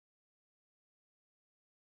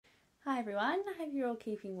Hi everyone, I hope you're all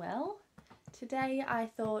keeping well. Today I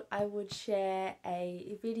thought I would share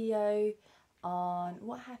a video on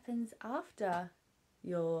what happens after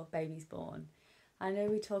your baby's born. I know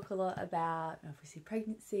we talk a lot about obviously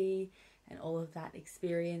pregnancy and all of that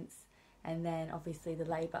experience, and then obviously the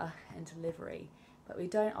labour and delivery, but we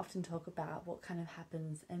don't often talk about what kind of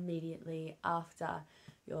happens immediately after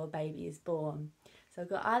your baby is born. So I've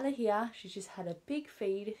got Isla here. She's just had a big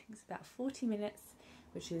feed. I think it's about 40 minutes,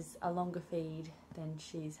 which is a longer feed than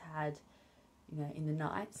she's had, in the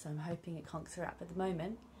night. So I'm hoping it conks her up. At the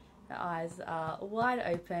moment, her eyes are wide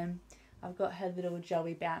open. I've got her little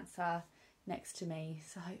Joey bouncer next to me,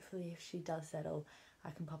 so hopefully if she does settle,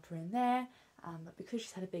 I can pop her in there. But because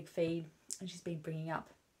she's had a big feed and she's been bringing up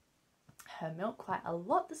her milk quite a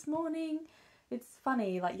lot this morning, it's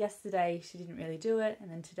funny, like yesterday she didn't really do it,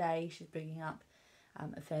 and then today she's bringing up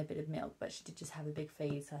a fair bit of milk, but she did just have a big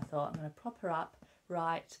feed, so I thought I'm going to prop her up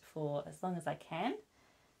right for as long as I can.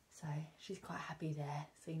 So she's quite happy there,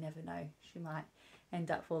 so you never know, she might end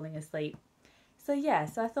up falling asleep. So yeah,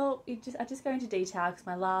 so I thought I'd just go into detail because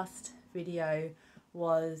my last video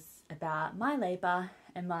was about my labour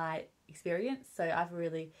and my experience, so I have a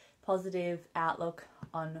really positive outlook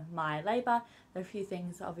on my labour. There are a few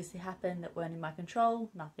things that obviously happened that weren't in my control.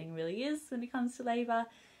 Nothing really is when it comes to labour,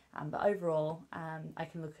 but overall I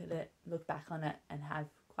can look back on it and have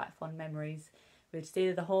quite fond memories with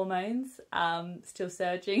either the hormones still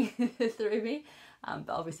surging through me, but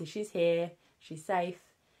obviously she's here, she's safe,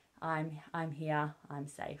 I'm here, I'm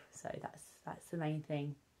safe, so that's the main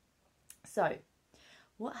thing. So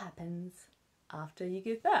what happens after you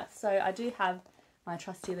give birth? So I do have my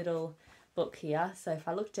trusty little book here, so if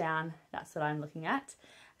I look down, that's what I'm looking at.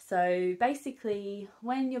 So basically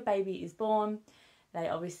when your baby is born, they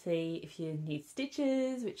obviously, if you need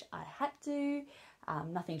stitches, which I had to,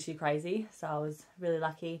 nothing too crazy, so I was really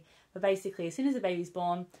lucky. But basically, as soon as the baby's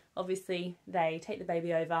born, obviously they take the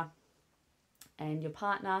baby over, and your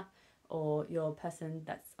partner or your person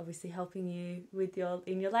that's obviously helping you with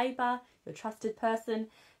in your labour, your trusted person,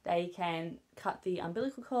 they can cut the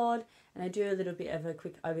umbilical cord, and they do a little bit of a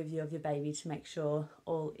quick overview of your baby to make sure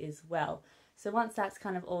all is well. So once that's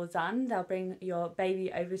kind of all done, they'll bring your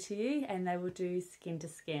baby over to you and they will do skin to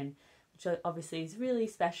skin, which obviously is really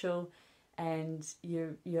special, and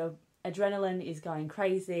your adrenaline is going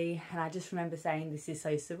crazy. And I just remember saying, this is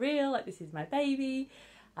so surreal, like this is my baby.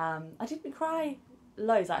 I didn't cry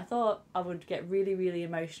loads. I thought I would get really, really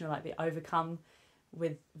emotional, like be overcome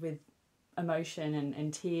with emotion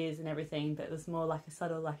and tears and everything, but it was more like a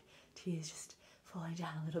subtle, like tears just falling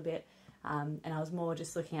down a little bit. And I was more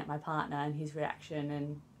just looking at my partner and his reaction,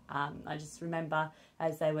 and I just remember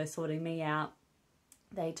as they were sorting me out,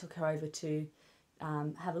 they took her over to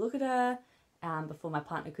have a look at her before my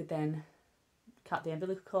partner could then cut the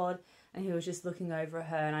umbilical cord, and he was just looking over at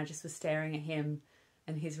her, and I just was staring at him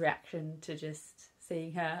and his reaction to just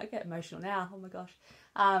seeing her. I get emotional now, oh my gosh.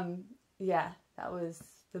 Yeah, that was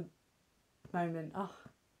the moment. Oh,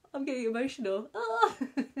 I'm getting emotional. Oh.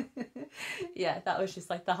 Yeah, that was just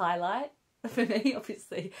like the highlight for me.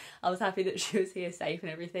 Obviously I was happy that she was here safe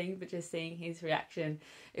and everything, but just seeing his reaction,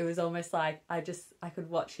 it was almost like I could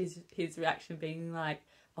watch his reaction being like,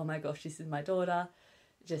 oh my gosh, this is my daughter.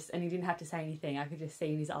 And he didn't have to say anything. I could just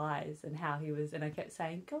see in his eyes and how he was, and I kept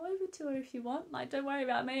saying, go over to her if you want, like don't worry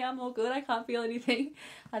about me, I'm all good, I can't feel anything.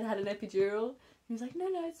 I'd had an epidural. He was like, no,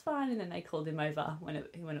 it's fine. And then they called him over when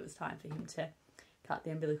it was time for him to cut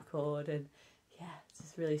the umbilical cord, and yeah, it's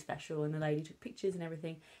just really special, and the lady took pictures and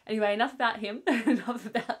everything. Anyway, enough about him, enough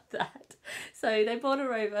about that. So they brought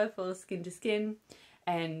her over for skin to skin,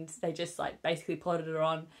 and they just like basically plotted her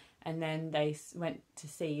on, and then they went to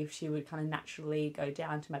see if she would kind of naturally go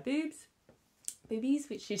down to my boobies,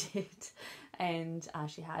 which she did, and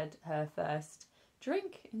she had her first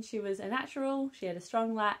drink, and she was a natural. She had a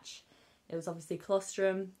strong latch. It was obviously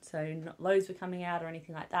colostrum, so not loads were coming out or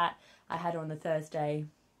anything like that. I had her on the Thursday,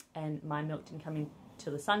 and my milk didn't come in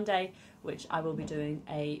till the Sunday, which I will be doing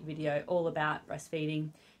a video all about breastfeeding,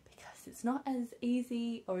 because it's not as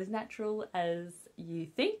easy or as natural as you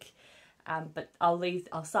think. But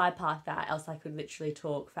I'll side path that, else I could literally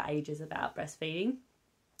talk for ages about breastfeeding.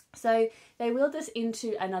 So they wheeled us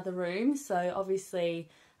into another room. So obviously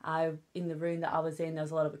in the room that I was in, there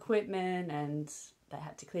was a lot of equipment, and they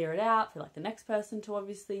had to clear it out for like the next person to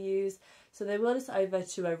obviously use. So they wheeled us over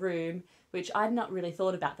to a room, which I'd not really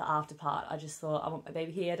thought about the after part. I just thought, I want my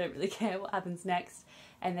baby here, I don't really care what happens next.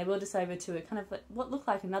 And they wheeled us over to a kind of like what looked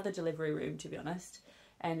like another delivery room, to be honest.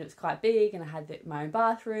 And it was quite big, and I had my own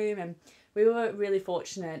bathroom, and we were really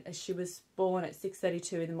fortunate, as she was born at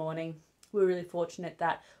 6:32 in the morning. We were really fortunate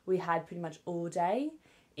that we had pretty much all day,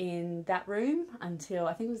 in that room until,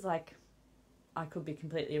 I think it was like, I could be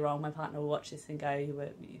completely wrong, my partner will watch this and go,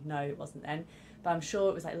 no, it wasn't then, but I'm sure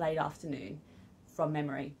it was like late afternoon from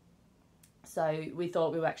memory. So we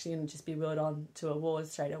thought we were actually going to just be wheeled on to a ward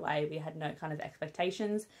straight away. We had no kind of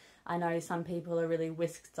expectations. I know some people are really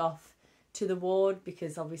whisked off to the ward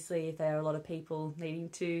because obviously if there are a lot of people needing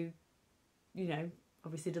to, you know,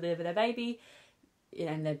 obviously deliver their baby,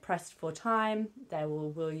 and they're pressed for time, they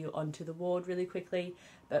will wheel you onto the ward really quickly.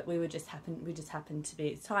 But we just happened to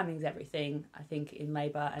be, timing's everything, I think, in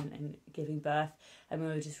labour and giving birth, and we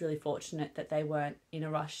were just really fortunate that they weren't in a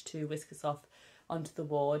rush to whisk us off onto the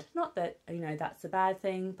ward. Not that, you know, that's a bad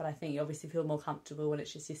thing, but I think you obviously feel more comfortable when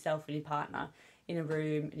it's just yourself and your partner in a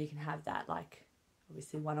room, and you can have that, like,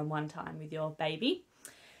 obviously one-on-one time with your baby.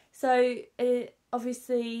 So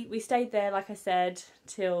obviously we stayed there, like I said,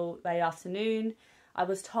 till late afternoon. I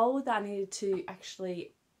was told that I needed to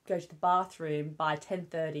actually go to the bathroom by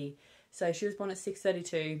 10:30. So she was born at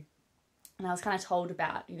 6:32, and I was kind of told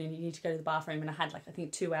about, you know, you need to go to the bathroom, and I had like, I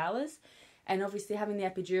think 2 hours. And obviously having the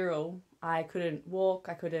epidural, I couldn't walk,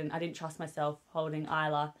 I didn't trust myself holding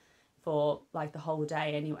Isla for like the whole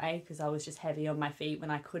day anyway, because I was just heavy on my feet when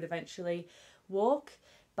I could eventually walk.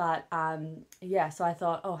 But yeah, so I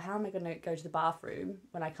thought, oh, how am I going to go to the bathroom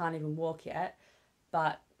when I can't even walk yet?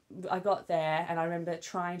 But I got there, and I remember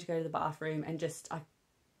trying to go to the bathroom, and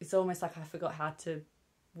it's almost like I forgot how to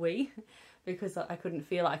wee because I couldn't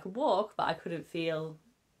feel, I could walk, but I couldn't feel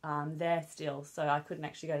there still, so I couldn't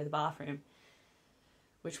actually go to the bathroom,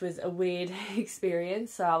 which was a weird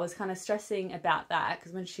experience. So I was kind of stressing about that,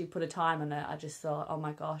 because when she put a time on it, I just thought, oh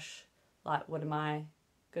my gosh, like, what am I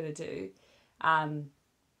going to do?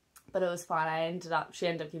 But it was fine. She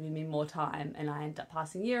ended up giving me more time, and I ended up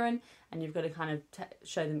passing urine, and you've got to kind of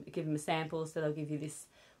give them a sample, so they'll give you this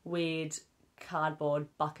weird cardboard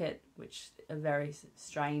bucket, which are very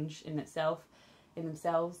strange in themselves.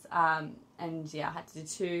 And yeah, I had to do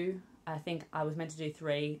 2. I think I was meant to do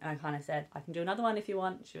 3, and I kind of said, I can do another one if you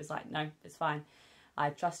want. She was like, no, it's fine.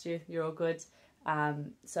 I trust you. You're all good.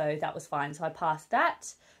 So that was fine. So I passed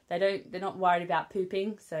that. They're not worried about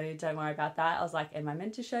pooping, so don't worry about that. I was like, am I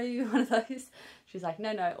meant to show you one of those? She's like,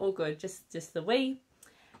 no, all good. Just the wee.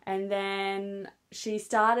 And then she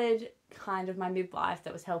started, kind of, my midwife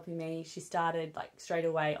that was helping me, she started like straight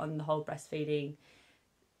away on the whole breastfeeding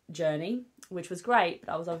journey, which was great,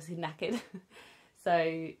 but I was obviously knackered. So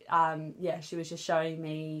yeah, she was just showing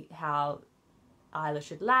me how Isla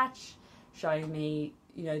should latch, showing me,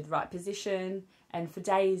 you know, the right position. And for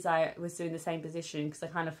days I was doing the same position, because I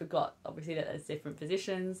kind of forgot, obviously, that there's different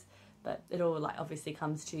positions, but it all, like, obviously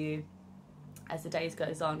comes to you as the day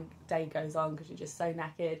goes on, because you're just so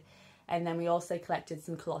knackered. And then we also collected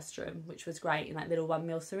some colostrum, which was great, in like little 1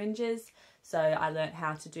 ml syringes. So I learnt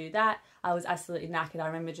how to do that. I was absolutely knackered. I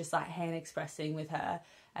remember just like hand expressing with her,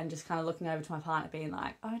 and just kind of looking over to my partner being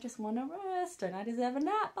like, I just want to rest, and I deserve a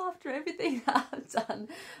nap after everything that I've done.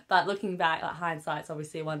 But looking back, like, hindsight's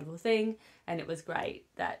obviously a wonderful thing, and it was great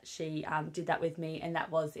that she did that with me. And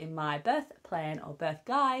that was in my birth plan or birth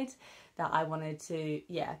guide, that I wanted to,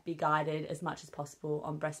 yeah, be guided as much as possible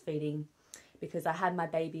on breastfeeding, because I had my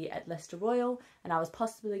baby at Leicester Royal, and I was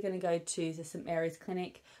possibly going to go to the St Mary's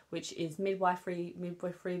Clinic, which is midwifery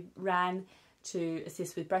ran to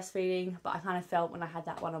assist with breastfeeding. But I kind of felt, when I had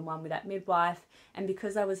that one-on-one with that midwife, and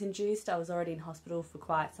because I was induced, I was already in hospital for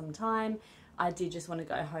quite some time, I did just want to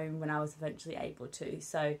go home when I was eventually able to.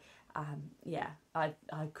 So yeah, I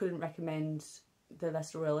couldn't recommend the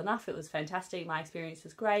Leicester Royal enough. It was fantastic. My experience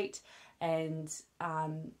was great. And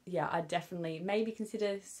yeah, I'd definitely maybe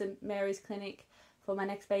consider St Mary's Clinic for my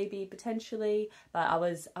next baby potentially, but I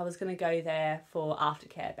was going to go there for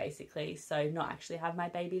aftercare, basically, so not actually have my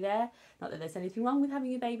baby there. Not that there's anything wrong with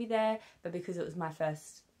having a baby there, but because it was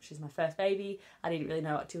she's my first baby, I didn't really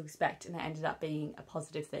know what to expect, and it ended up being a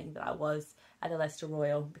positive thing that I was at the Leicester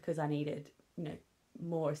Royal, because I needed, you know,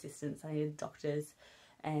 more assistance. I needed doctors,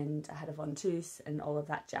 and I had a ventouse and all of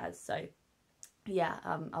that jazz. So yeah,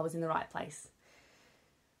 I was in the right place.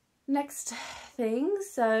 Next thing,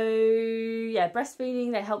 so yeah,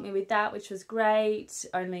 breastfeeding, they helped me with that, which was great,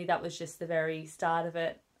 only that was just the very start of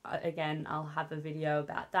it. Again, I'll have a video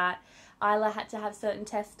about that. Isla had to have certain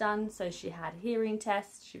tests done, so she had hearing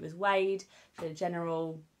tests, she was weighed, she had a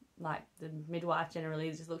general, like, the midwife generally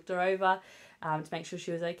just looked her over to make sure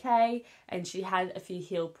she was okay, and she had a few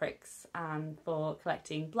heel pricks for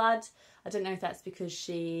collecting blood. I don't know if that's because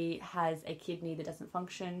she has a kidney that doesn't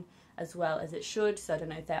function as well as it should, so I don't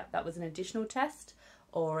know if that was an additional test,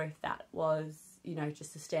 or if that was, you know,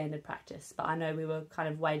 just a standard practice. But I know we were kind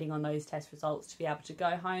of waiting on those test results to be able to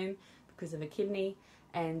go home because of a kidney,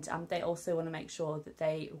 and they also want to make sure that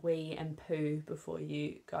they wee and poo before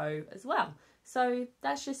you go as well. So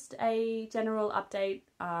that's just a general update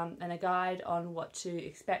and a guide on what to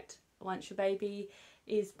expect once your baby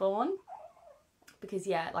is born, because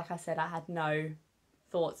yeah, like I said, I had no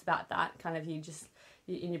thoughts about that. Kind of,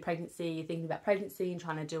 in your pregnancy, you're thinking about pregnancy and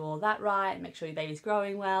trying to do all that right and make sure your baby's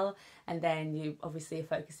growing well, and then you obviously are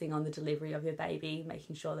focusing on the delivery of your baby,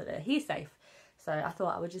 making sure that they're here safe. So I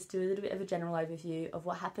thought I would just do a little bit of a general overview of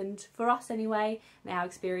what happened for us anyway, and our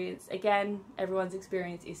experience. Again, everyone's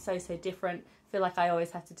experience is so different. I feel like I always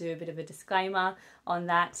have to do a bit of a disclaimer on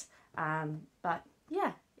that. But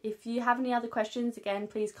yeah, if you have any other questions, again,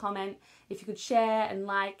 please comment. If you could share and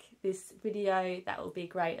like this video, that would be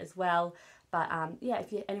great as well. But yeah,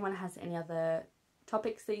 if anyone has any other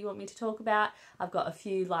topics that you want me to talk about, I've got a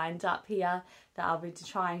few lined up here that I'll be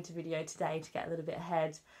trying to video today to get a little bit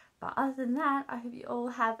ahead. But other than that, I hope you all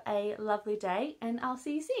have a lovely day, and I'll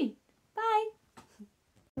see you soon. Bye!